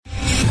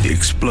The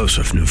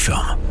explosive new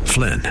film,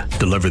 Flynn,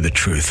 deliver the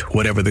truth,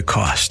 whatever the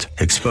cost,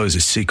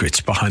 exposes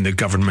secrets behind the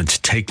government's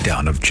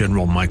takedown of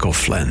General Michael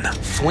Flynn.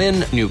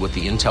 Flynn knew what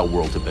the intel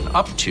world had been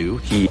up to.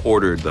 He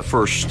ordered the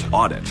first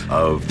audit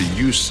of the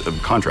use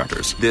of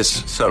contractors.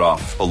 This set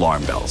off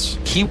alarm bells.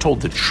 He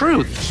told the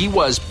truth. He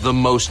was the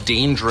most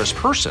dangerous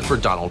person for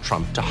Donald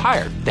Trump to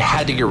hire. They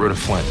had to get rid of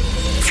Flynn.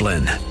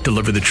 Flynn,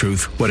 deliver the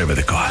truth, whatever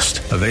the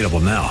cost. Available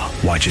now.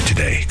 Watch it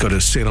today. Go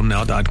to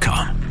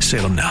salemnow.com.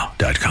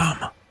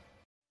 salemnow.com.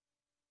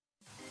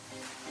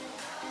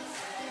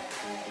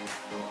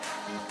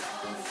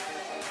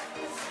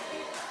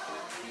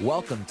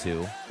 Welcome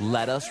to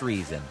Let Us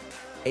Reason,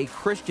 a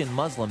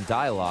Christian-Muslim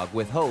dialogue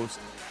with host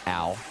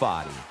Al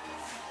Fadi.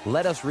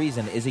 Let Us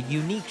Reason is a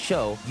unique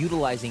show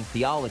utilizing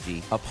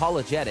theology,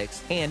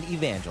 apologetics, and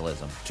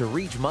evangelism to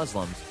reach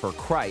Muslims for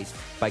Christ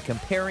by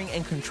comparing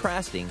and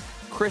contrasting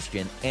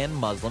Christian and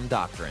Muslim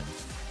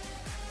doctrines.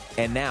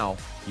 And now,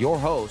 your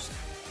host,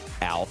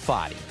 Al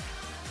Fadi.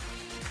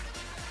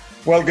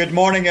 Well, good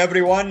morning,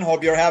 everyone.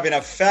 Hope you're having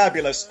a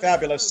fabulous,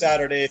 fabulous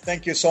Saturday.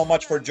 Thank you so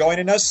much for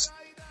joining us.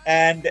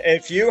 And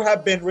if you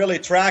have been really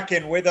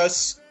tracking with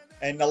us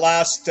in the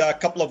last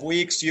couple of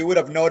weeks, you would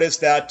have noticed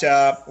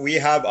that we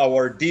have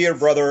our dear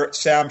brother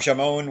Sam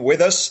Shamoun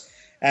with us.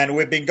 And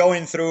we've been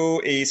going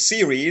through a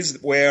series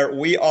where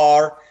we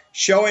are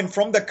showing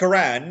from the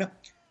Quran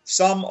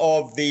some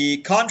of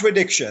the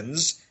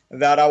contradictions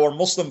that our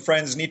Muslim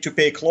friends need to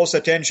pay close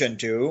attention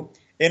to.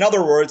 In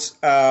other words,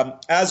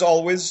 as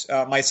always,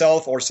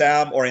 myself or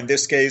Sam, or in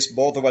this case,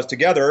 both of us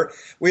together,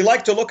 we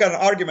like to look at an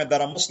argument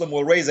that a Muslim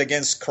will raise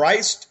against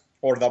Christ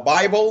or the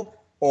Bible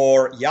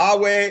or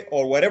Yahweh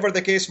or whatever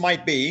the case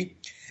might be,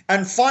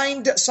 and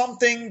find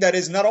something that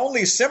is not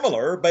only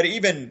similar, but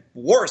even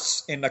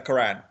worse in the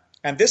Quran.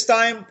 And this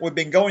time, we've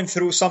been going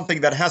through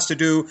something that has to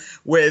do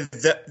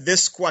with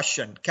this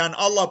question. Can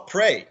Allah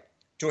pray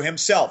to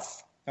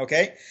himself?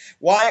 Okay?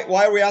 Why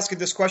are we asking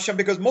this question?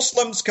 Because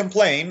Muslims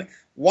complain,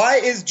 why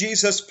is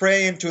Jesus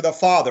praying to the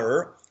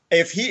Father?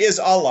 If he is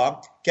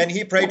Allah, can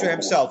he pray to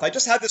himself? I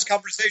just had this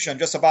conversation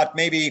just about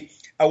maybe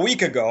a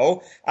week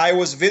ago. I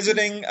was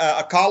visiting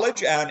a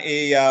college, and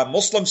a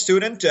Muslim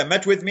student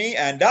met with me,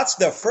 and that's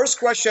the first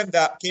question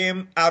that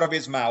came out of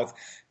his mouth.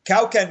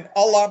 How can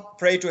Allah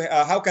pray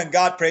to? How can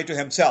God pray to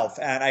himself?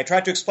 And I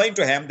tried to explain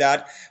to him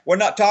that we're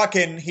not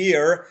talking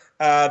here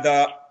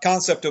the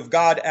concept of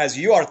God as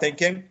you are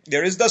thinking.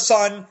 There is the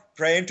Son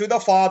praying to the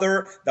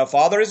Father. The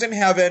Father is in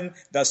heaven.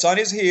 The Son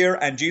is here,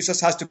 and Jesus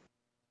has to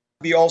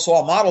be also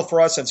a model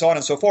for us, and so on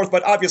and so forth.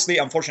 But obviously,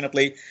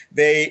 unfortunately,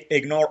 they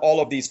ignore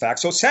all of these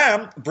facts. So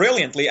Sam,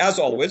 brilliantly, as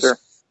always,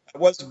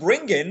 was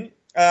bringing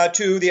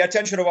to the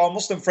attention of our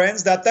Muslim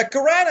friends that the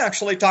Quran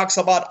actually talks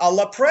about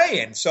Allah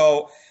praying.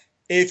 So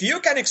if you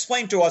can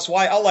explain to us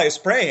why Allah is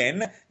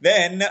praying,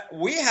 then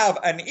we have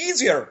an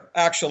easier,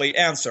 actually,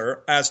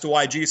 answer as to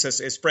why Jesus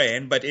is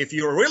praying. But if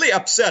you're really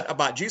upset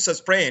about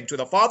Jesus praying to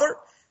the Father,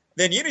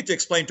 then you need to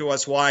explain to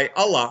us why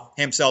Allah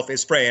himself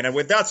is praying. And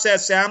with that said,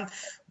 Sam,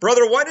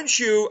 brother, why don't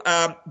you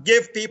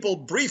give people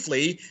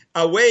briefly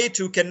a way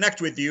to connect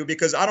with you,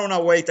 because I don't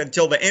want to wait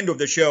until the end of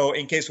the show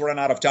in case we run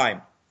out of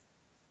time.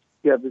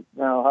 Yeah,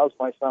 now how's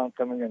my sound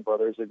coming in,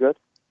 brother? Is it good?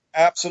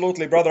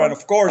 Absolutely, brother. And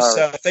of course,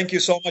 thank you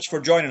so much for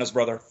joining us,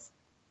 brother.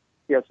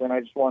 Yes, and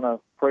I just want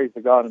to praise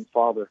the God and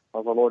Father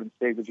of our Lord and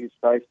Savior Jesus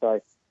Christ. I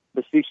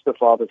beseech the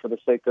Father for the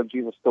sake of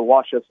Jesus to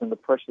wash us in the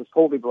precious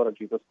holy blood of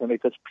Jesus, to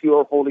make us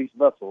pure, holy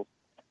vessels,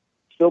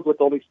 filled with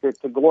the Holy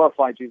Spirit, to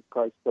glorify Jesus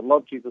Christ, to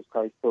love Jesus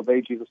Christ, to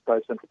obey Jesus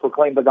Christ, and to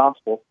proclaim the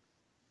gospel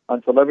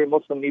until every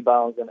Muslim knee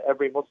bows and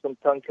every Muslim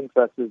tongue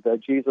confesses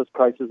that Jesus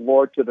Christ is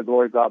Lord, to the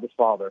glory of God the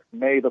Father.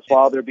 May the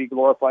Father be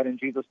glorified in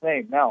Jesus'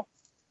 name. Now,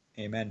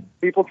 amen.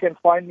 People can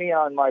find me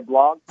on my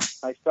blog.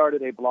 I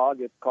started a blog.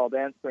 It's called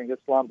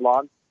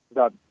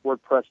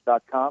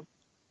AnsweringIslamBlog.wordpress.com.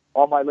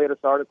 All my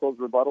latest articles,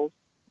 rebuttals,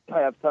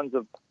 I have tons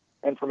of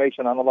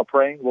information on Allah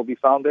praying will be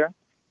found there.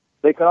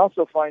 They can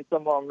also find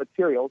some of our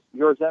materials,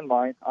 yours and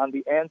mine, on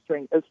the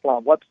Answering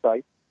Islam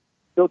website,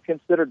 still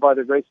considered by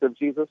the grace of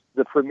Jesus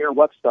the premier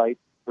website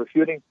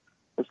refuting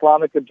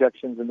Islamic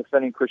objections and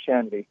defending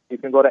Christianity. You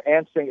can go to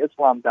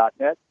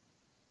answeringislam.net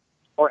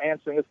or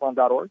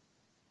answeringislam.org.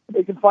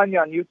 They can find me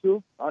on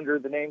YouTube under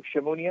the name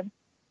Shamounian,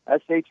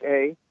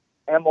 Shamounian,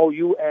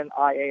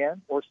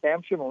 or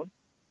Sam Shamoun.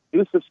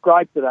 Do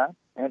subscribe to that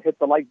and hit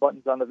the like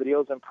buttons on the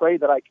videos, and pray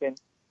that I can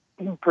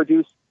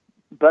produce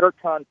better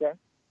content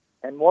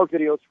and more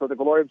videos for the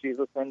glory of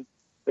Jesus. And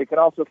they can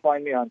also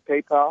find me on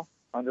PayPal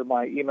under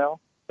my email,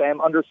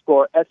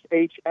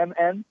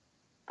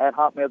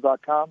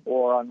 Sam_SHMN@hotmail.com,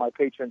 or on my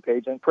Patreon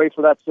page, and pray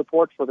for that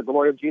support for the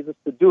glory of Jesus,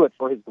 to do it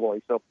for his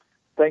glory. So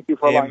thank you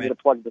for allowing me to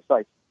plug the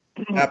site.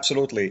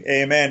 Absolutely.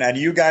 Amen. And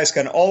you guys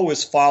can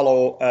always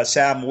follow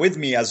Sam with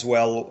me as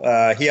well.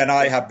 He and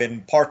I have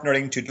been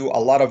partnering to do a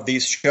lot of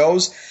these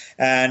shows,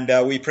 and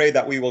we pray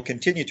that we will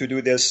continue to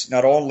do this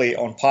not only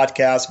on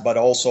podcasts, but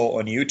also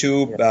on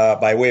YouTube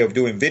by way of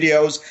doing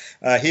videos.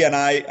 He and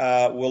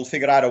I will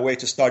figure out a way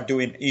to start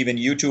doing even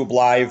YouTube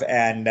Live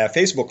and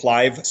Facebook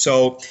Live.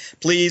 So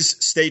please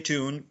stay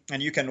tuned.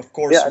 And you can, of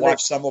course,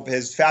 watch some of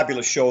his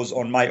fabulous shows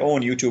on my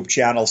own YouTube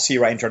channel,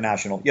 Sira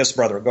International. Yes,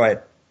 brother, go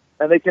ahead.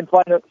 And they can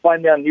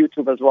find me on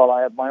YouTube as well.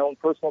 I have my own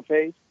personal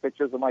page,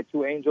 pictures of my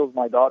two angels,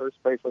 my daughters,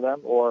 pray for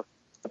them, or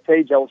a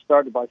page that was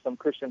started by some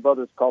Christian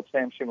brothers called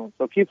Sam Shimoon.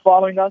 So keep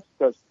following us,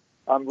 because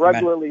I'm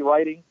regularly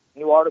writing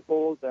new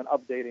articles and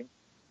updating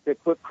to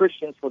equip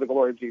Christians for the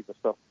glory of Jesus.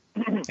 So.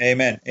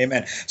 Amen.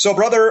 Amen. So,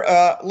 brother,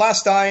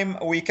 last time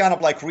we kind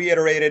of like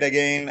reiterated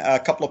again a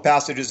couple of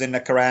passages in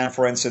the Quran,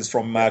 for instance,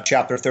 from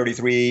chapter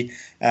 33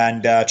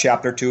 and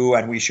chapter 2,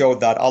 and we showed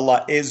that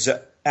Allah is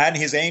and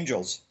his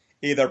angels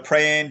either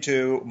praying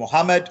to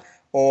Muhammad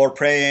or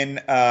praying,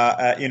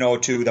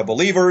 to the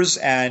believers,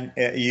 and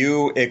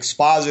you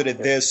exposited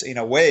this in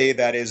a way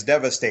that is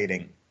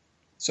devastating.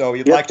 So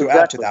you'd like to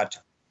add to that?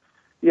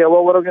 Yeah,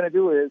 well, what I'm going to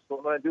do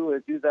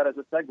is use that as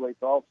a segue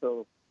to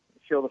also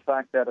show the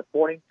fact that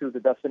according to the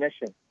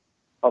definition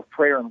of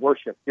prayer and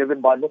worship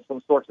given by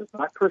Muslim sources,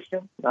 not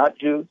Christians, not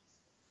Jews,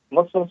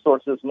 Muslim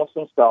sources,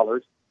 Muslim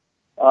scholars,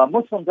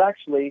 Muslims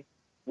actually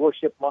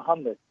worship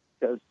Muhammad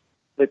because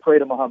they pray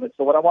to Muhammad.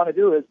 So what I want to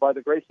do is, by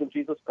the grace of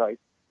Jesus Christ,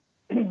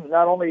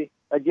 not only,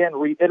 again,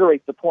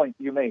 reiterate the point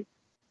you made.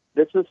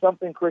 This is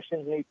something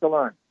Christians need to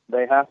learn.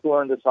 They have to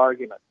learn this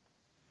argument.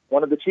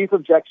 One of the chief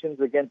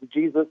objections against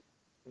Jesus'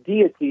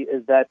 deity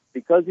is that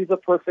because he's a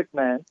perfect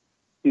man,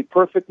 he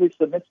perfectly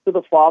submits to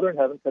the Father in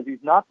heaven, because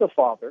he's not the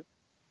Father.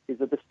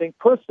 He's a distinct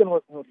person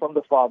from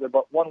the Father,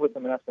 but one with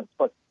him in essence.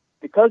 But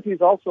because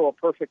he's also a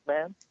perfect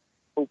man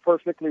who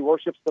perfectly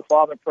worships the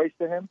Father and prays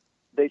to him,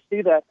 they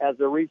see that as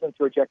a reason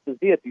to reject his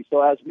deity.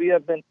 So as we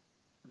have been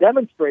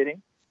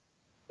demonstrating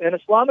in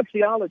Islamic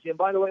theology, and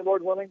by the way,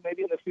 Lord willing,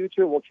 maybe in the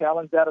future we'll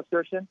challenge that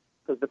assertion,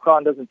 because the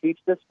Quran doesn't teach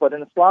this, but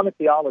in Islamic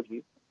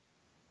theology,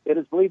 it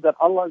is believed that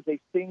Allah is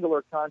a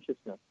singular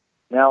consciousness.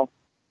 Now,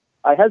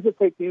 I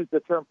hesitate to use the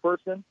term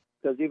person,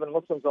 because even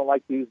Muslims don't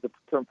like to use the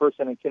term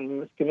person and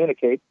can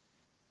miscommunicate,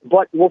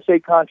 but we'll say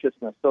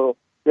consciousness. So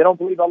they don't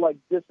believe Allah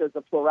exists as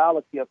a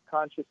plurality of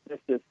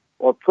consciousnesses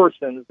or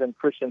persons in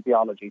Christian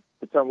theology,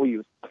 the term we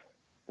use.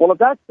 Well, if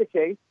that's the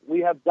case, we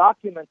have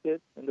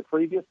documented in the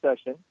previous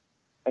session,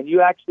 and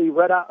you actually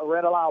read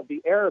aloud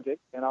the Arabic,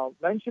 and I'll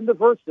mention the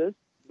verses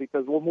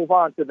because we'll move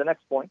on to the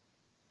next point.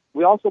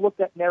 We also looked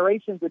at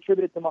narrations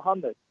attributed to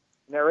Muhammad,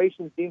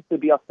 narrations deemed to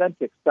be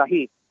authentic,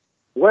 sahih,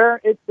 where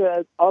it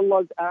says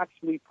Allah's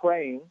actually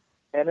praying,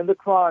 and in the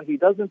Quran, he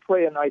doesn't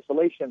pray in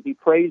isolation, he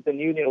prays in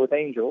union with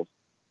angels.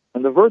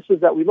 And the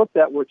verses that we looked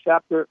at were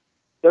chapter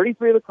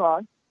 33 of the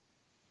Quran,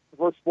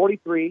 verse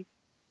 43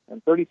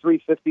 and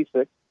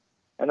 33:56,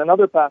 and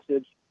another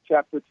passage,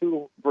 chapter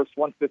 2, verse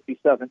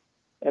 157.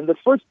 And the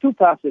first two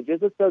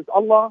passages, it says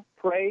Allah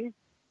prays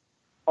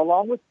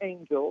along with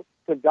angels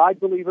to guide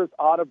believers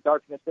out of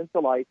darkness into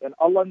light, and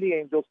Allah and the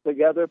angels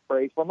together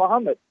pray for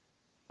Muhammad.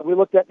 And we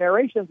looked at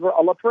narrations where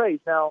Allah prays.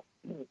 Now,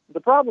 the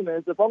problem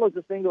is, if Allah is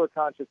a singular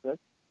consciousness,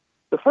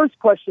 the first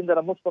question that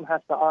a Muslim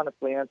has to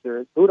honestly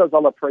answer is, who does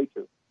Allah pray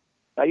to?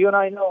 Now, you and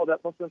I know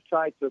that Muslims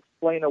try to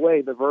explain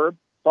away the verb,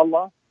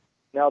 salah.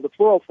 Now, the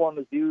plural form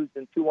is used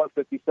in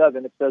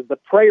 2:157. It says the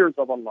prayers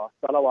of Allah,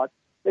 salawat.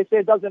 They say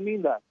it doesn't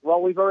mean that.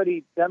 Well, we've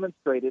already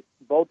demonstrated,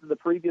 both in the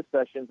previous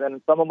sessions and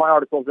in some of my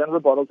articles and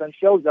rebuttals and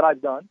shows that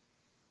I've done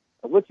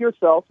with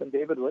yourself and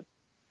David Wood,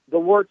 the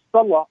word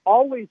salah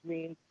always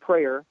means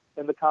prayer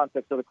in the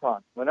context of the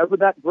Quran. Whenever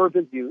that verb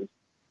is used,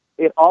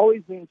 it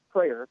always means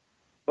prayer.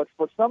 But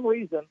for some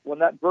reason, when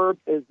that verb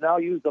is now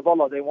used of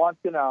Allah, they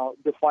want to now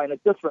define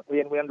it differently,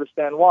 and we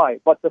understand why.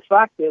 But the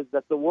fact is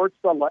that the word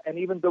salah, and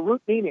even the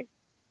root meaning,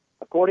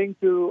 according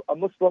to a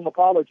Muslim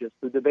apologist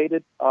who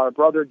debated our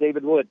brother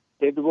David Wood.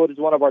 David Wood is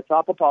one of our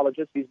top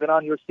apologists. He's been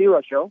on your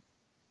Sira show.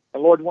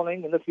 And Lord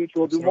willing, in the future,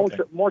 we'll do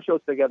more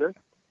shows together.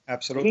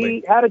 Absolutely.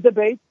 He had a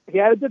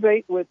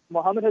debate with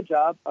Muhammad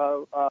Hijab,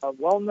 a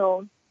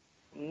well-known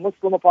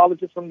Muslim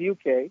apologist from the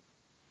UK,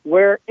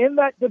 where in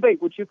that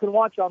debate, which you can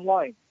watch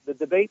online, the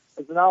debate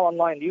is now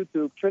online on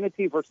YouTube,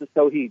 Trinity versus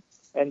Tawheed.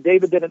 And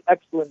David did an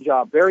excellent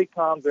job, very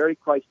calm, very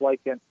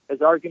Christ-like, and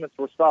his arguments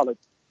were solid.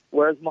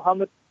 Whereas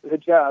Muhammad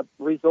Hijab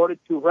resorted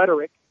to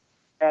rhetoric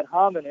ad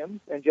hominem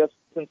and just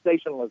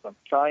sensationalism,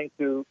 trying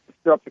to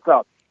stir up the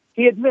crowd.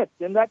 He admits,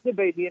 in that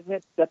debate,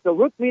 that the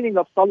root meaning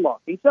of salah,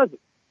 he says it,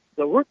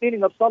 the root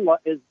meaning of salah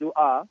is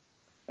dua.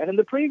 And in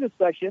the previous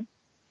session,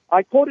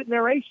 I quoted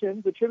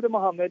narrations attributed to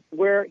Muhammad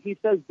where he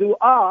says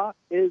dua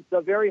is the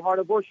very heart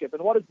of worship.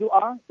 And what is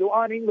dua?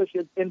 Dua in English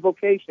is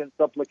invocation,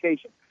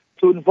 supplication.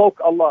 To invoke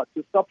Allah,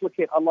 to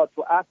supplicate Allah,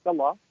 to ask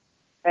Allah.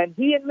 And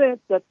he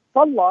admits that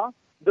salah,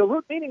 the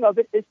root meaning of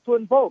it is to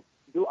invoke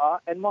dua,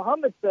 and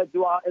Muhammad said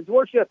dua is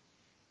worship.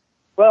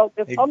 Well,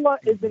 if Allah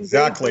is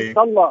engaged in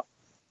salah,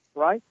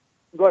 right?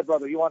 Go ahead,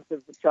 brother. You want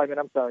to chime in?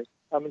 I'm sorry.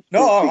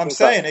 I'm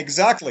saying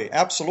exactly.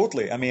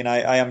 Absolutely. I mean,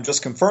 I am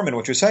just confirming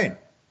what you're saying.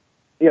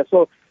 Yeah,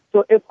 so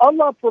if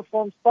Allah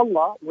performs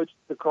salah, which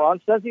the Quran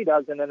says He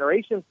does and the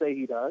narrations say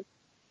He does,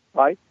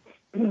 right?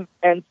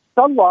 And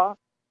salah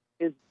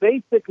is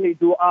basically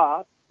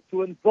dua,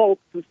 to invoke,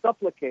 to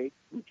supplicate,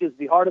 which is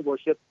the heart of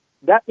worship.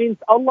 That means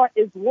Allah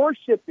is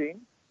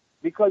worshiping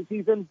because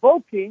He's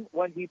invoking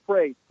when He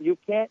prays. You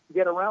can't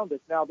get around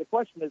it. Now, the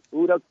question is,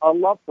 who does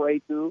Allah pray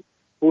to?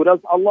 Who does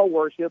Allah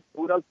worship?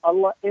 Who does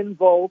Allah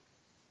invoke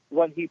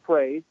when He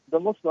prays? The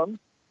Muslims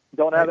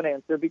don't have an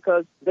answer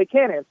because they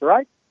can't answer,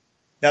 right?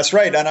 That's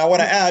right. And I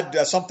want to add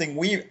something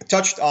we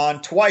touched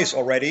on twice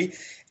already.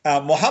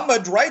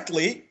 Muhammad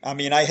rightly, I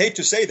mean, I hate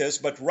to say this,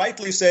 but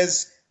rightly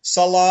says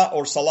salah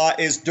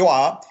is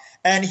dua.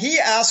 And he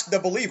asked the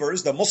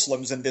believers, the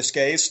Muslims in this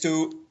case,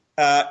 to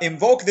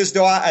invoke this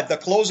dua at the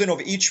closing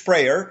of each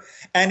prayer.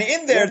 And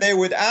in there, they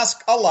would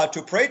ask Allah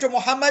to pray to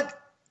Muhammad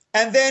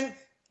and then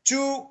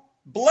to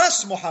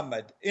bless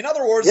Muhammad. In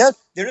other words,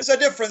 there is a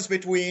difference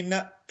between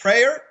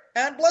prayer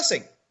and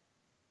blessing.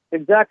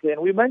 Exactly.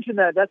 And we mentioned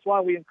that. That's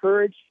why we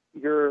encourage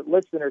your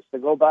listeners to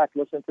go back,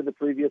 listen to the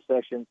previous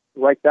sessions,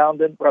 write down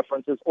the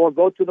references, or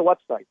go to the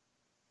website.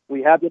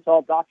 We have this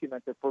all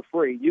documented for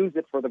free. Use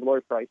it for the glory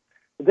of Christ.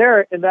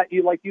 There, in that,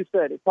 like you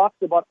said, it talks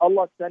about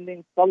Allah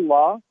sending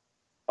salah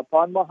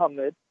upon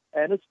Muhammad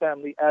and his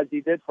family, as He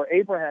did for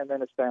Abraham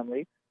and his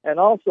family. And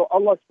also,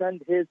 Allah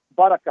sent His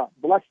barakah,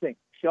 blessing,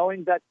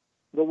 showing that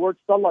the word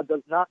salah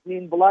does not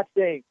mean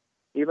blessing.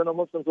 Even the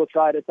Muslims will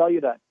try to tell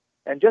you that.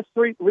 And just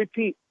to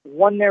repeat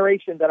one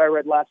narration that I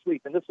read last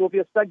week, and this will be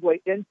a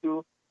segue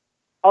into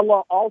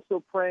Allah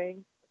also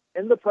praying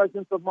in the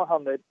presence of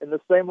Muhammad in the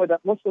same way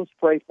that Muslims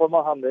pray for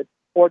Muhammad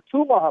or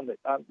to Muhammad.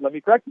 Let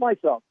me correct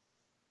myself.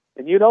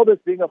 And you know this,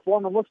 being a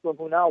former Muslim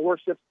who now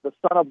worships the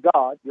Son of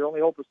God, your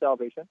only hope for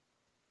salvation.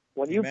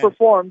 When you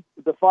perform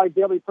the 5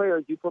 daily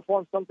prayers, you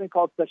perform something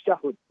called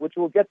tashahhud, which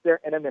we'll get there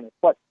in a minute.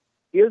 But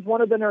here's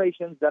one of the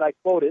narrations that I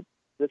quoted.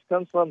 This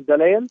comes from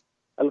Dalail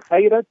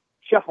al-Khayrat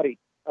Shahri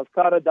of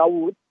Qara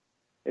Dawood.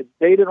 It's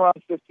dated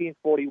around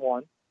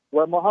 1541,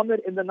 where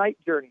Muhammad in the night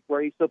journey,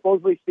 where he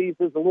supposedly sees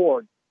his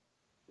Lord,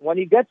 when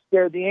he gets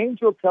there, the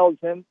angel tells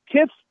him,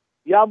 Kif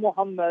ya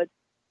Muhammad.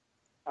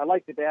 I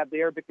like that they have the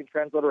Arabic in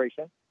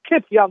transliteration.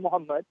 Kif ya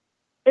Muhammad.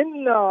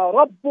 Inna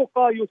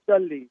rabbuka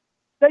yusalli.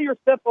 Say your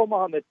step, O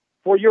Muhammad,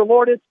 for your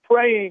Lord is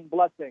praying,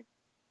 blessing.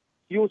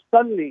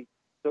 Yusalli.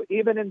 So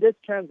even in this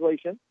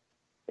translation,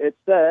 it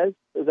says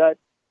that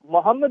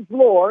Muhammad's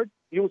Lord,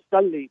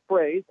 yusalli,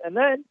 prays, and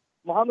then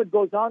Muhammad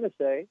goes on to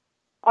say,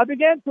 I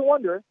began to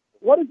wonder,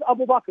 what is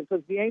Abu Bakr?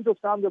 Because the angel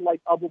sounded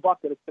like Abu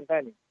Bakr, his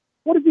companion.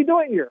 What is he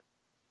doing here?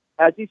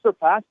 Has he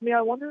surpassed me,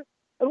 I wonder?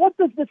 And what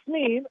does this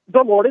mean?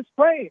 The Lord is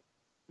praying.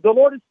 The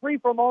Lord is free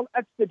from all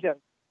exigence.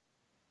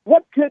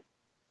 What could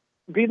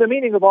be the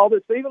meaning of all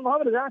this? So even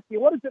Muhammad is asking,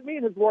 what does it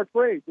mean his Lord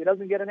prays? He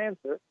doesn't get an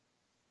answer.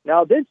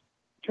 Now, this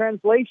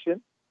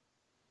translation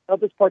of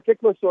this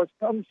particular source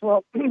comes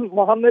from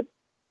Muhammad,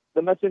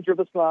 the Messenger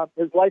of Islam,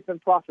 his life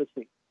and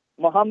prophecy.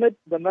 Muhammad,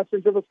 the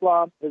Messenger of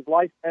Islam, his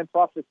life and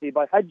prophecy,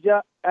 by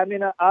Hajjah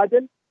Amina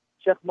Adil,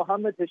 Sheikh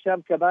Muhammad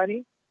Hisham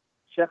Kabani,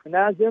 Sheikh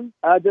Nazim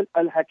Adil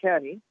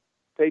Al-Hakani,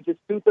 pages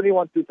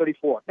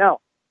 231-234. Now,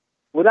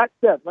 with that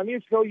said, let me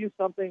show you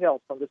something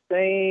else from the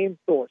same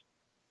source.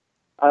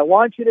 I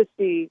want you to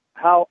see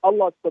how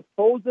Allah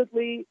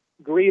supposedly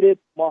greeted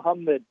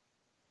Muhammad.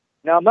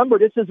 Now, remember,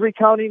 this is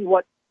recounting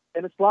what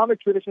in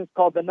Islamic tradition is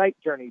called the night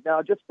journey.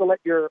 Now, just to let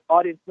your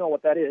audience know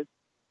what that is,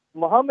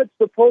 Muhammad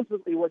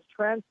supposedly was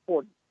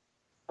transported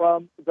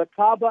from the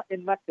Kaaba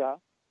in Mecca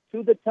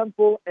to the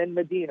temple in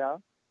Medina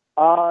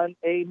on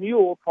a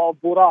mule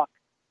called Buraq,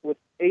 with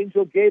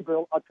Angel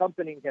Gabriel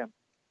accompanying him.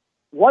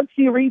 Once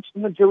he reached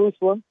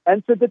Jerusalem,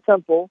 entered the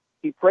temple,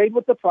 he prayed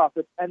with the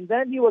prophets, and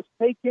then he was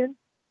taken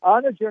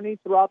on a journey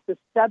throughout the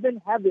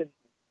 7 heavens.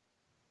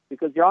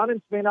 Because your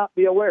audience may not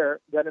be aware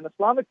that in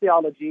Islamic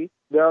theology,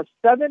 there are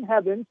 7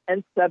 heavens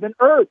and 7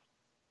 earths.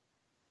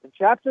 In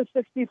chapter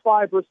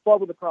 65, verse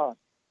 12 of the Quran,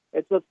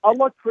 it says,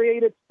 Allah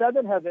created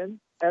 7 heavens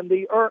and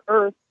the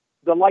earth,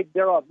 the like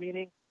thereof,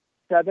 meaning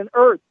 7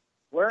 earths.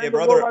 Where in the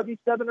world are these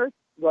 7 earths?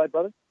 Go ahead,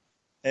 brother.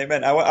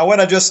 Amen. I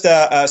want to just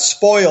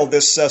spoil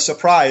this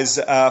surprise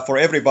for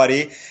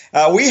everybody.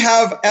 We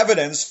have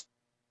evidence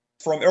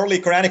from early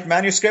Quranic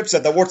manuscripts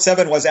that the word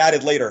 7 was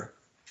added later.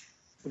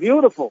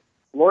 Beautiful.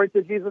 Glory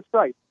to Jesus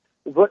Christ.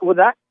 But with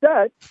that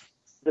said,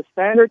 the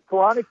standard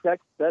Quranic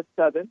text says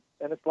 7,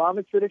 and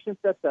Islamic tradition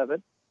says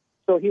 7.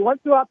 So he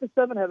went throughout the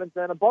 7 heavens,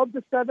 and above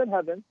the 7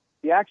 heavens,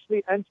 he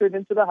actually entered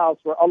into the house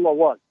where Allah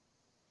was.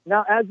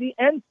 Now, as he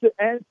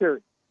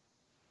entered,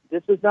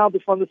 this is now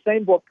from the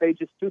same book,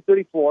 pages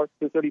 234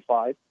 to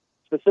 35,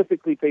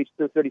 specifically page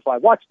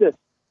 235. Watch this,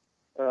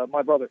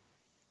 my brother.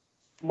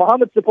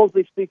 Muhammad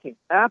supposedly speaking,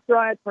 after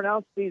I had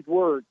pronounced these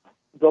words,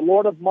 the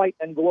Lord of might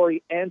and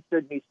glory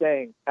answered me,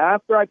 saying,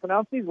 after I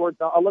pronounced these words,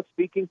 now Allah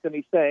speaking to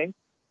me, saying,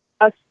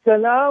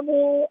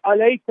 Assalamu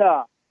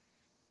alayka,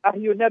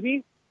 ahyu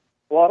nabi,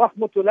 wa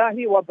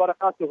rahmatullahi wa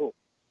barakatuhu.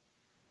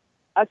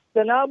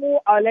 Assalamu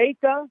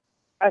alayka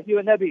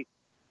ayyuhan nabi.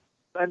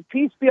 And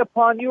peace be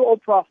upon you, O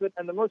Prophet,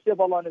 and the mercy of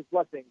Allah and His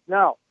blessings.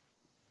 Now,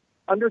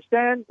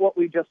 understand what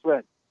we just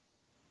read.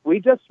 We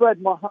just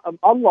read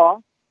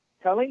Allah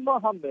telling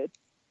Muhammad,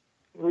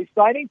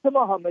 reciting to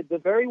Muhammad the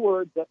very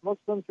words that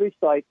Muslims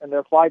recite in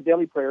their 5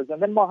 daily prayers.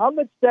 And then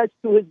Muhammad says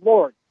to his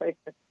Lord, this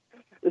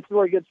is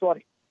where it gets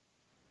funny,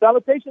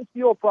 salutations to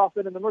you, O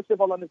Prophet, and the mercy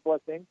of Allah and His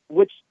blessing,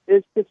 which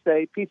is to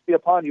say, peace be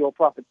upon you, O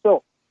Prophet.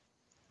 So,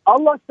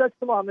 Allah says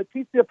to Muhammad,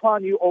 peace be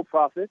upon you, O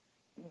Prophet,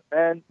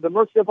 and the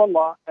mercy of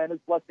Allah and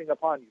His blessing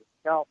upon you.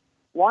 Now,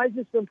 why is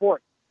this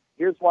important?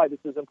 Here's why this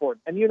is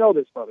important. And you know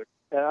this, brother,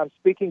 and I'm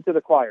speaking to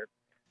the choir.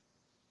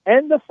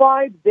 In the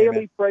 5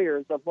 daily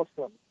prayers of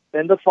Muslims,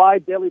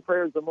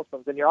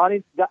 and your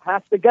audience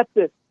has to get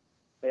this.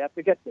 They have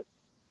to get this.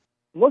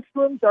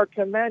 Muslims are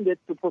commanded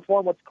to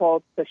perform what's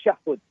called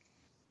tashahhud.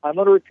 I'm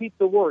going to repeat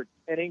the word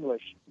in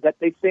English that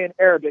they say in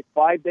Arabic,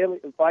 5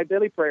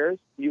 daily prayers.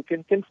 You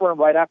can confirm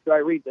right after I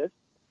read this.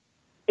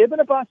 Ibn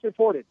Abbas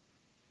reported,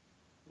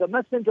 the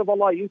Messenger of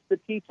Allah used to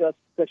teach us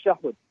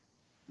tashahhud,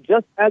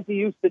 just as he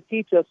used to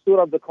teach us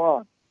surah of the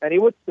Quran. And he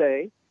would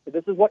say,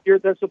 this is what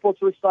they're supposed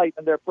to recite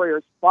in their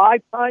prayers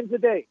 5 times a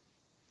day.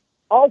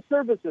 All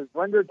services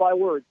rendered by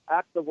words,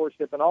 acts of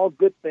worship, and all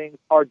good things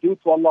are due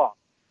to Allah.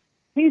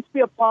 Peace be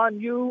upon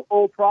you,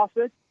 O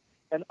Prophet,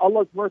 and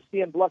Allah's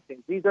mercy and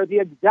blessings. These are the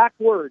exact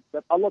words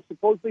that Allah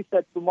supposedly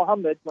said to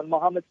Muhammad when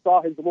Muhammad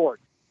saw his Lord.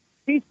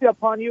 Peace be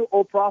upon you,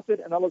 O Prophet,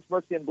 and Allah's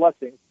mercy and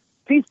blessings.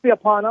 Peace be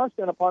upon us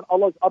and upon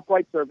Allah's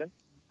upright servants.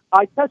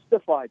 I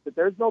testify that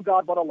there is no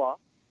God but Allah,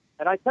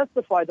 and I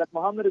testify that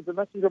Muhammad is the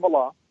messenger of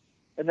Allah.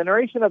 In the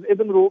narration of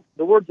Ibn Ruh,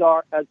 the words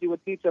are, as he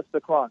would teach us the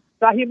Quran.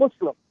 Sahih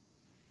Muslim,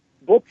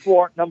 book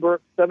 4,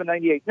 number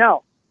 798.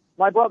 Now,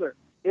 my brother,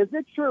 is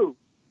it true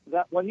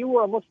that when you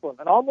were a Muslim,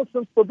 and all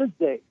Muslims to this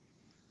day,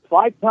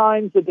 5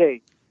 times a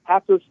day,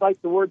 have to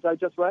recite the words I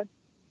just read?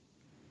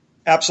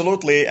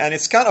 Absolutely. And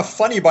it's kind of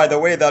funny, by the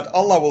way, that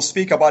Allah will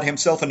speak about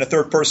Himself in the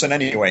third person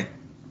anyway.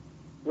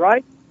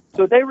 Right?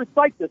 So they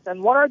recite this.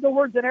 And what are the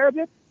words in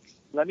Arabic?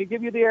 Let me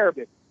give you the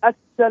Arabic.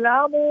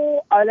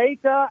 Assalamu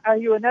alayka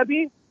ayyuhan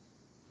nabi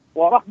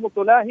wa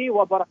rahmatullahi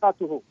wa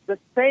barakatuhu. The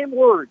same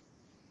word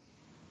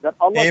that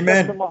Allah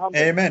said to Muhammad.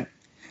 Amen.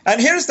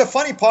 And here's the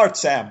funny part,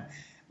 Sam.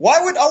 Why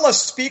would Allah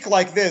speak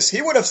like this?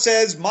 He would have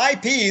said, my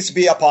peace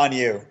be upon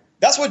you.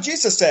 That's what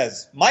Jesus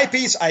says. My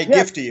peace I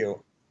give to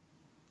you.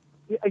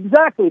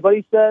 Exactly, but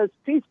he says,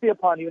 peace be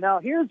upon you. Now,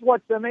 here's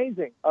what's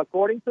amazing.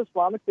 According to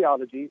Islamic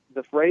theology,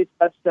 the phrase,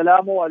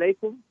 Assalamu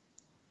alaikum,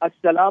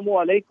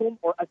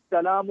 or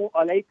Assalamu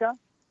alayka,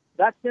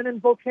 that's an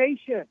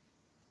invocation.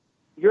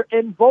 You're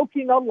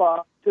invoking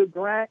Allah to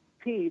grant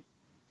peace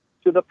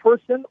to the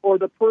person or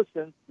the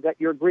persons that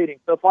you're greeting.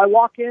 So if I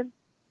walk in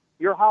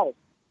your house,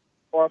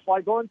 or if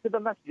I go into the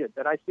masjid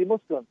and I see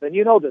Muslims, and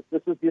you know this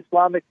is the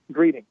Islamic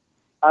greeting,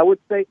 I would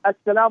say,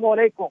 Assalamu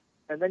alaikum,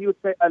 and then you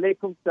would say,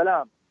 alaikum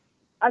salam.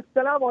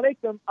 Assalamu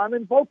alaikum, I'm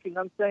invoking,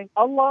 I'm saying,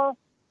 Allah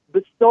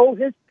bestow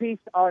His peace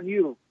on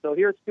you. So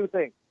here's 2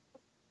 things.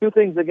 2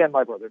 things again,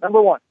 my brother.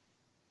 Number 1,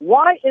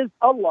 why is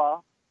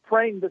Allah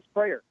praying this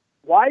prayer?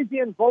 Why is He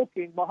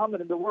invoking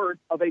Muhammad in the words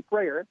of a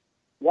prayer?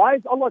 Why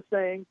is Allah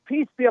saying,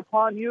 peace be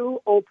upon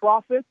you, O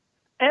Prophet,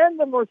 and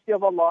the mercy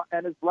of Allah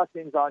and His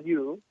blessings on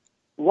you?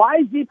 Why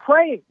is He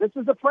praying? This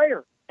is a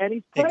prayer. And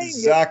He's praying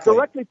it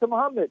directly to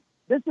Muhammad.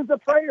 This is a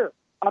prayer.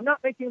 I'm not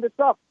making this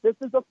up. This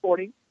is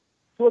according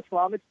to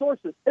Islamic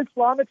sources.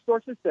 Islamic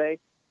sources say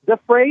the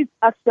phrase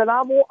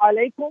Assalamu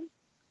alaikum,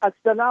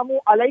 Assalamu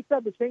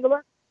alayka, the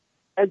singular,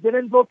 as an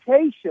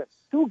invocation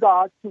to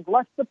God to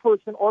bless the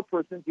person or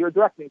persons you're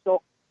directing.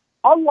 So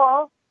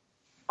Allah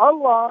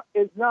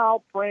is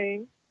now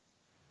praying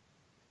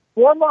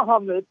for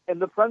Muhammad in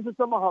the presence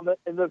of Muhammad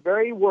in the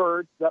very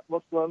words that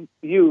Muslims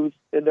use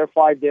in their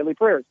 5 daily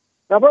prayers.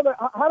 Now, brother,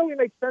 how do we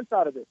make sense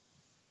out of this?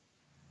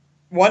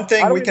 One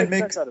thing we can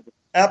make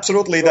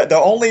absolutely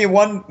the only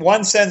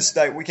one sense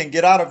that we can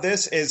get out of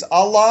this is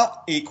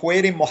Allah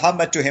equating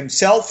Muhammad to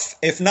Himself,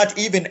 if not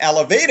even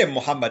elevating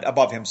Muhammad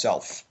above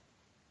Himself.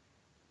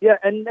 Yeah,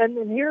 and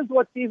here's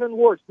what's even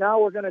worse.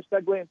 Now we're going to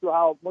segue into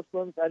how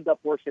Muslims end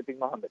up worshiping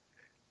Muhammad,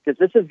 because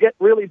this is getting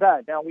really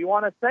bad. Now, we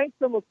want to thank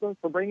the Muslims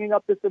for bringing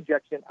up this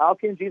objection. How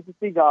can Jesus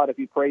be God if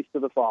He prays to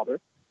the Father?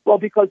 Well,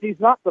 because He's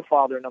not the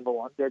Father, number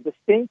 1. They're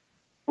distinct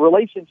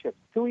relationships,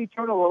 2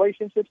 eternal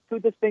relationships, 2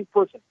 distinct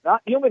persons,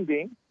 not human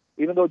beings,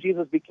 even though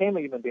Jesus became a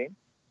human being.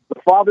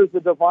 The Father is the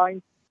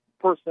divine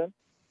person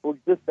who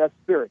exists as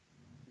spirit.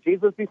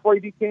 Jesus, before He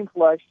became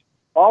flesh,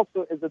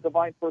 also is a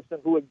divine person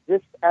who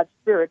exists as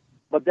spirit,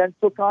 but then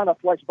took on a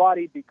flesh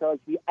body because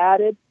He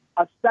added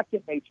a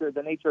second nature,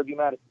 the nature of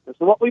humanity. This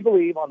is what we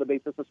believe on the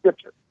basis of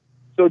Scripture.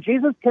 So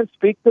Jesus can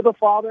speak to the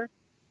Father,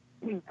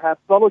 have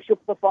fellowship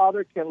with the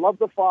Father, can love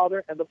the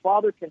Father, and the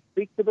Father can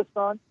speak to the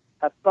Son,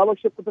 have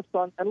fellowship with the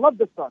Son, and love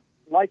the Son.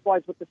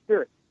 Likewise with the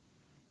Spirit.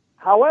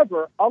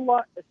 However,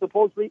 Allah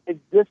supposedly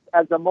exists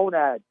as a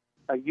monad,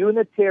 a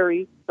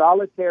unitary,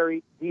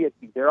 solitary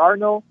deity. There are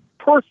no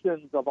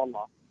persons of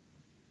Allah.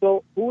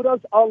 So who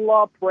does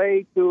Allah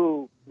pray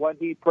to when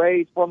He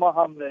prays for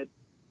Muhammad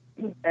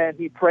and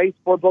He prays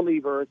for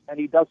believers and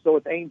He does so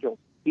with angels?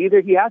 Either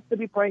He has to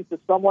be praying to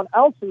someone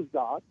else's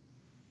God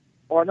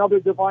or another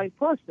divine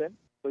person,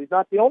 so He's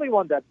not the only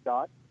one that's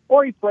God,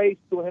 or He prays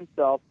to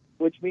Himself,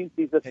 which means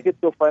He's a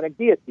schizophrenic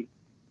deity.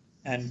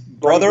 And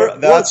brother,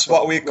 that's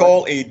what we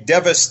call a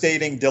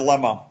devastating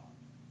dilemma.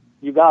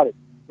 You got it.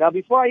 Now,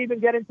 before I even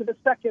get into the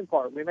second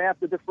part, we may have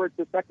to defer to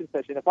the second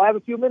session. If I have a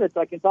few minutes,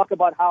 I can talk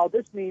about how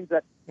this means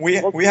that... We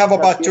have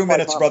about 2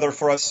 minutes, brother,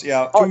 for us.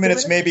 Yeah, 2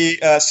 minutes, maybe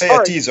say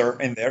a teaser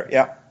in there.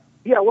 Yeah.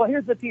 Yeah, well,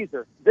 here's the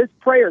teaser. This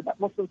prayer that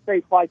Muslims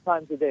say 5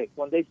 times a day,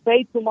 when they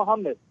say to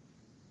Muhammad,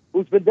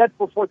 who's been dead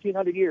for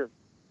 1,400 years,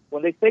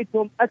 when they say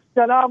to him,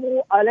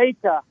 Assalamu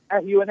alayka,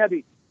 Ahyu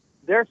Nabi,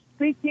 they're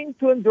speaking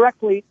to him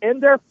directly in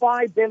their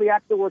 5 daily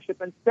acts of worship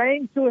and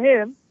saying to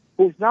him,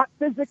 who's not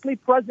physically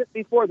present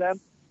before them,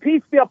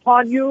 peace be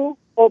upon you,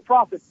 O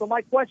Prophet. So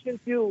my question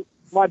to you,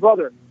 my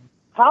brother,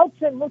 how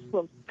can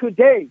Muslims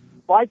today,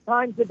 5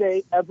 times a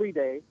day, every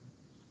day,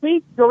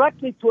 speak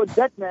directly to a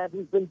dead man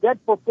who's been dead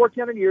for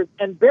 1,400 years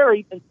and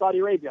buried in Saudi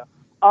Arabia?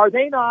 Are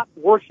they not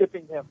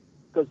worshiping him?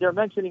 Because they're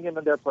mentioning him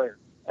in their prayers.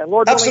 And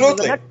Lord willing, in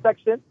the next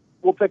section,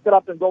 we'll pick it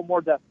up and go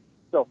more depth.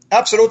 So,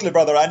 absolutely,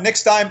 brother. And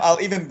next time,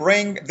 I'll even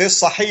bring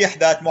this sahih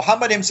that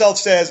Muhammad himself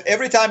says,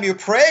 every time you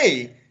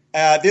pray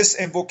this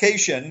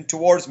invocation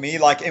towards me,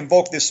 like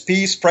invoke this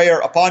peace prayer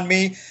upon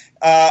me,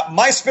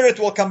 my spirit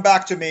will come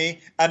back to me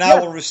and I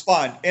will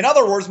respond. In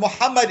other words,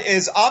 Muhammad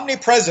is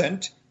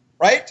omnipresent,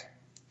 right?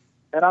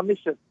 And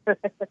omniscient.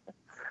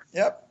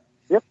 Yep.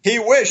 He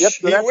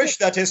wished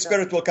that his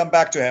spirit will come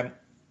back to him.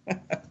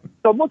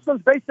 So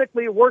Muslims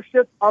basically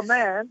worship a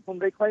man whom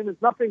they claim is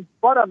nothing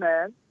but a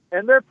man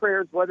in their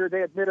prayers, whether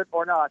they admit it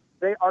or not.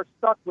 They are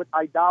stuck with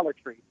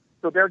idolatry.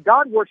 So they're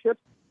God worship,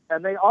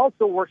 and they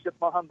also worship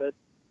Muhammad.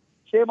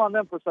 Shame on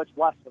them for such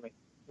blasphemy.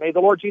 May the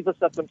Lord Jesus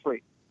set them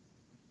free.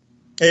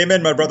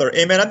 Amen, my brother.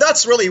 Amen. And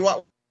that's really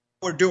what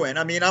we're doing.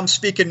 I mean, I'm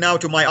speaking now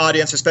to my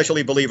audience,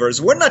 especially believers.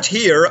 We're not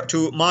here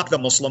to mock the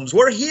Muslims.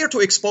 We're here to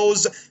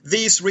expose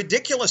these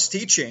ridiculous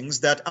teachings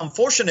that,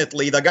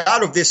 unfortunately, the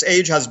God of this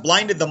age has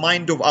blinded the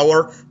mind of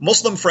our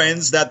Muslim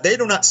friends that they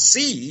do not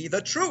see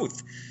the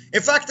truth.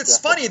 In fact, it's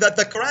funny that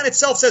the Quran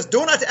itself says,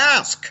 do not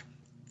ask.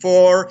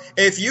 For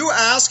if you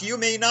ask, you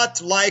may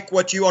not like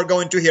what you are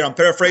going to hear. I'm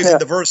paraphrasing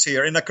the verse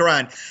here in the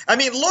Quran. I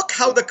mean, look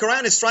how the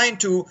Quran is trying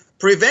to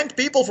prevent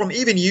people from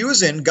even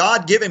using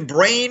God-given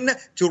brain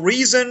to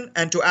reason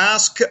and to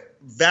ask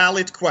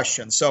valid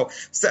questions. So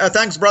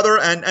thanks, brother.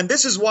 And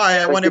this is why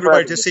I want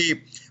everybody to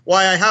see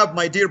why I have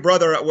my dear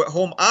brother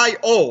whom I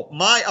owe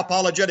my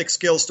apologetic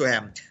skills to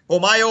him,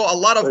 whom I owe a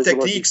lot of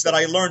techniques that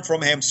I learned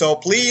from him. So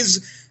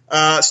please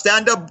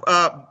stand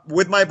up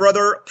with my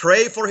brother.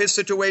 Pray for his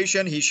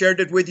situation. He shared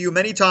it with you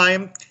many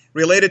times,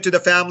 related to the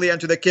family and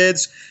to the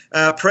kids.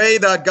 Pray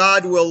that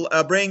God will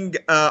bring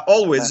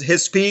always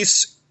his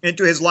peace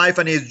into his life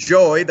and his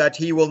joy, that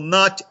he will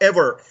not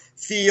ever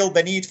feel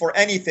the need for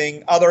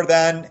anything other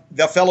than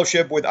the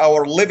fellowship with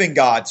our living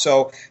God.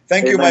 So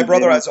thank you, my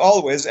brother, as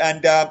always.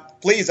 And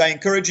please, I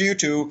encourage you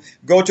to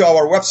go to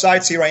our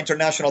website,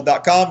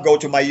 sirainternational.com. Go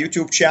to my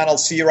YouTube channel,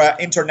 Sira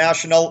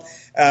International.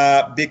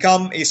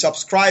 Become a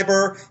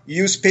subscriber.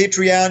 Use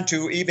Patreon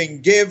to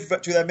even give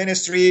to the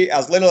ministry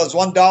as little as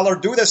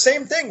 $1. Do the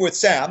same thing with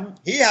Sam.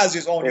 He has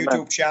his own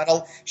YouTube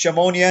channel,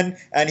 Shamonian,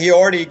 and he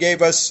already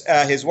gave us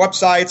his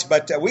websites.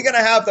 But we're going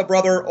to have the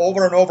brother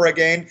over and over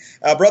again.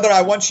 Brother,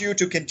 I want you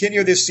to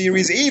continue this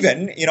series.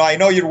 Even, I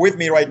know you're with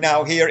me right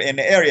now here in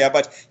the area,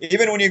 but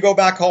even when you go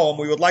back home,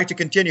 we would like to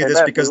continue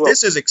this because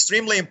this is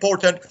extremely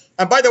important.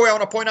 And by the way, I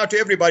want to point out to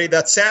everybody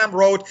that Sam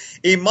wrote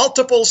a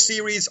multiple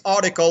series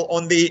article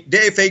on the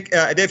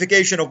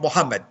deification of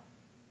Muhammad.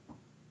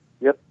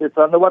 Yep, it's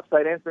on the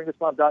website,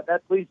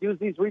 answeringislam.net. Please use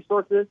these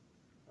resources,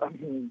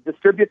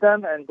 distribute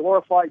them, and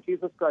glorify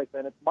Jesus Christ.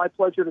 And it's my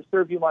pleasure to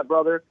serve you, my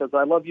brother, because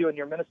I love you and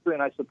your ministry,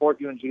 and I support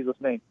you in Jesus'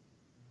 name.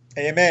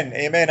 Amen.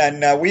 Amen.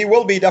 And we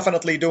will be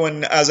definitely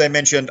doing, as I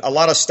mentioned, a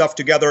lot of stuff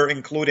together,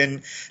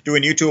 including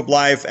doing YouTube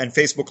Live and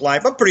Facebook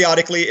Live. But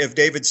periodically, if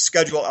David's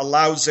schedule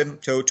allows him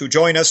to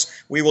join us,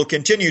 we will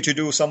continue to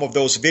do some of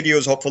those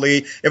videos.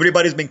 Hopefully,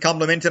 everybody's been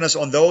complimenting us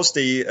on those,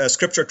 the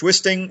Scripture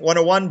Twisting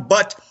 101.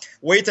 But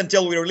wait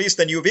until we release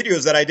the new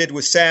videos that I did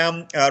with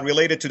Sam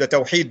related to the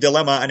Tawheed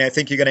dilemma, and I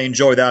think you're going to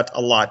enjoy that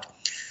a lot.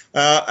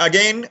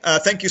 Again,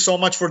 thank you so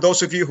much for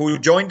those of you who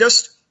joined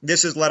us.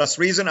 This is Let Us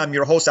Reason. I'm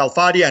your host,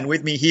 Al-Fadi, and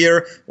with me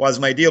here was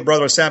my dear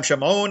brother, Sam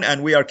Shamoun,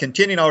 and we are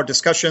continuing our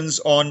discussions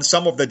on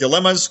some of the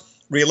dilemmas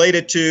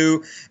related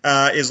to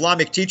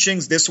Islamic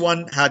teachings. This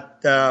one had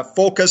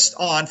focused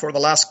on, for the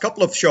last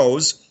couple of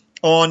shows,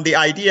 on the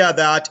idea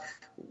that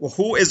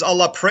who is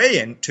Allah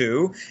praying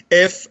to?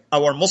 If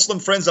our Muslim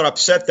friends are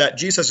upset that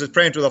Jesus is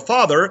praying to the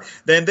Father,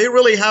 then they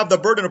really have the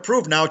burden of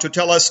proof now to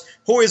tell us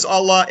who is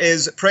Allah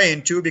is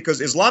praying to, because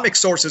Islamic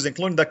sources,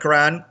 including the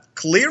Quran,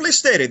 clearly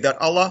stated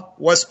that Allah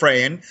was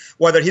praying,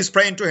 whether he's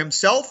praying to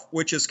himself,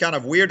 which is kind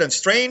of weird and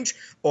strange,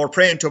 or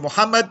praying to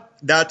Muhammad,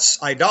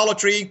 that's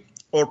idolatry.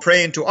 or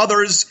praying to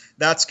others,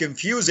 that's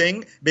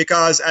confusing,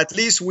 because at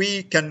least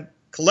we can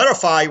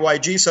clarify why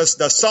Jesus,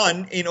 the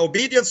Son, in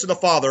obedience to the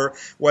Father,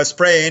 was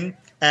praying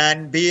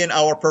and being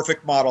our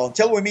perfect model.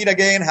 Until we meet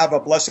again, have a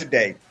blessed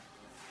day.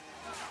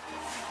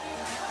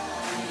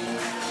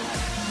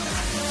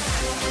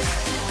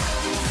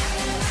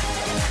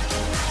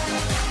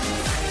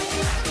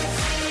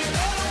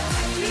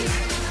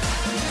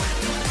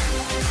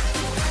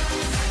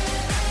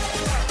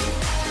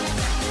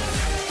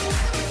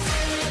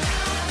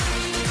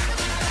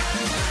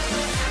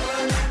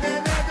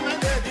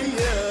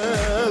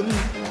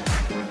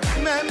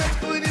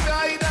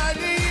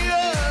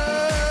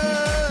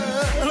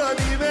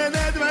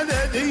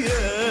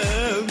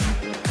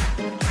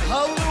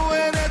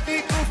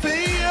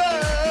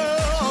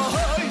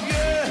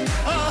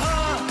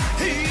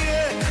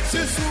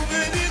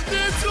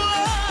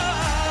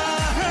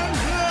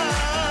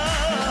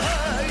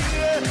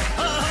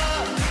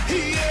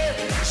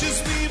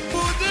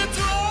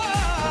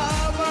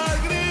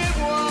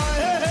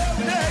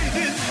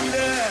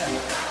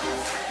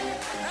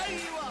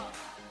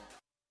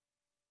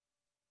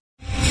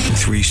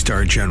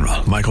 Three-star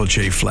General Michael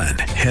J. Flynn,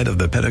 head of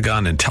the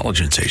Pentagon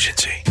Intelligence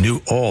Agency,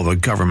 knew all the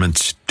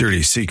government's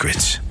dirty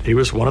secrets. He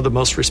was one of the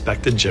most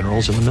respected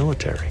generals in the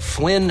military.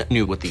 Flynn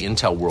knew what the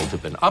intel world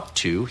had been up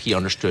to. He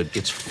understood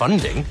its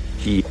funding.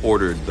 He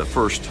ordered the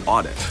first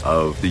audit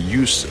of the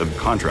use of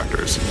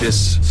contractors.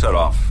 This set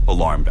off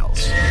alarm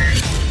bells.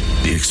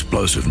 The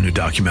explosive new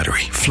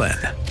documentary, Flynn,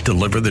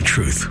 Deliver the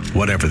Truth,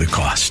 Whatever the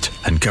Cost,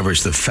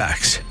 uncovers the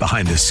facts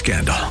behind this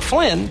scandal.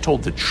 Flynn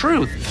told the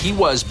truth. He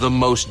was the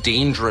most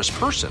dangerous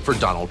person for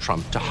Donald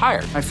Trump to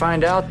hire. I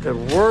find out the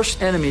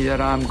worst enemy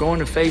that I'm going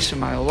to face in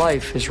my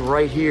life is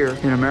right here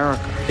in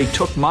America. They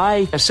took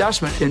my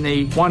assessment and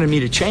they wanted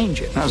me to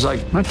change it. And I was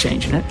like, I'm not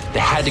changing it. They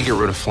had to get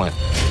rid of Flynn.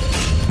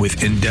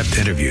 With in-depth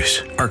interviews,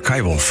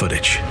 archival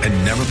footage,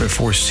 and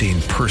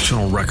never-before-seen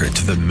personal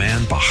records of the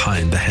man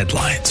behind the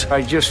headlines.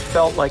 I just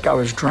felt like I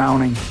was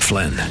drowning.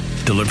 Flynn,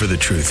 Deliver the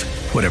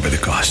Truth, Whatever the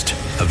Cost.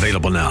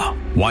 Available now.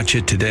 Watch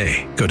it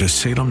today. Go to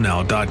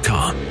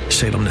salemnow.com.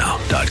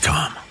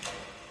 salemnow.com.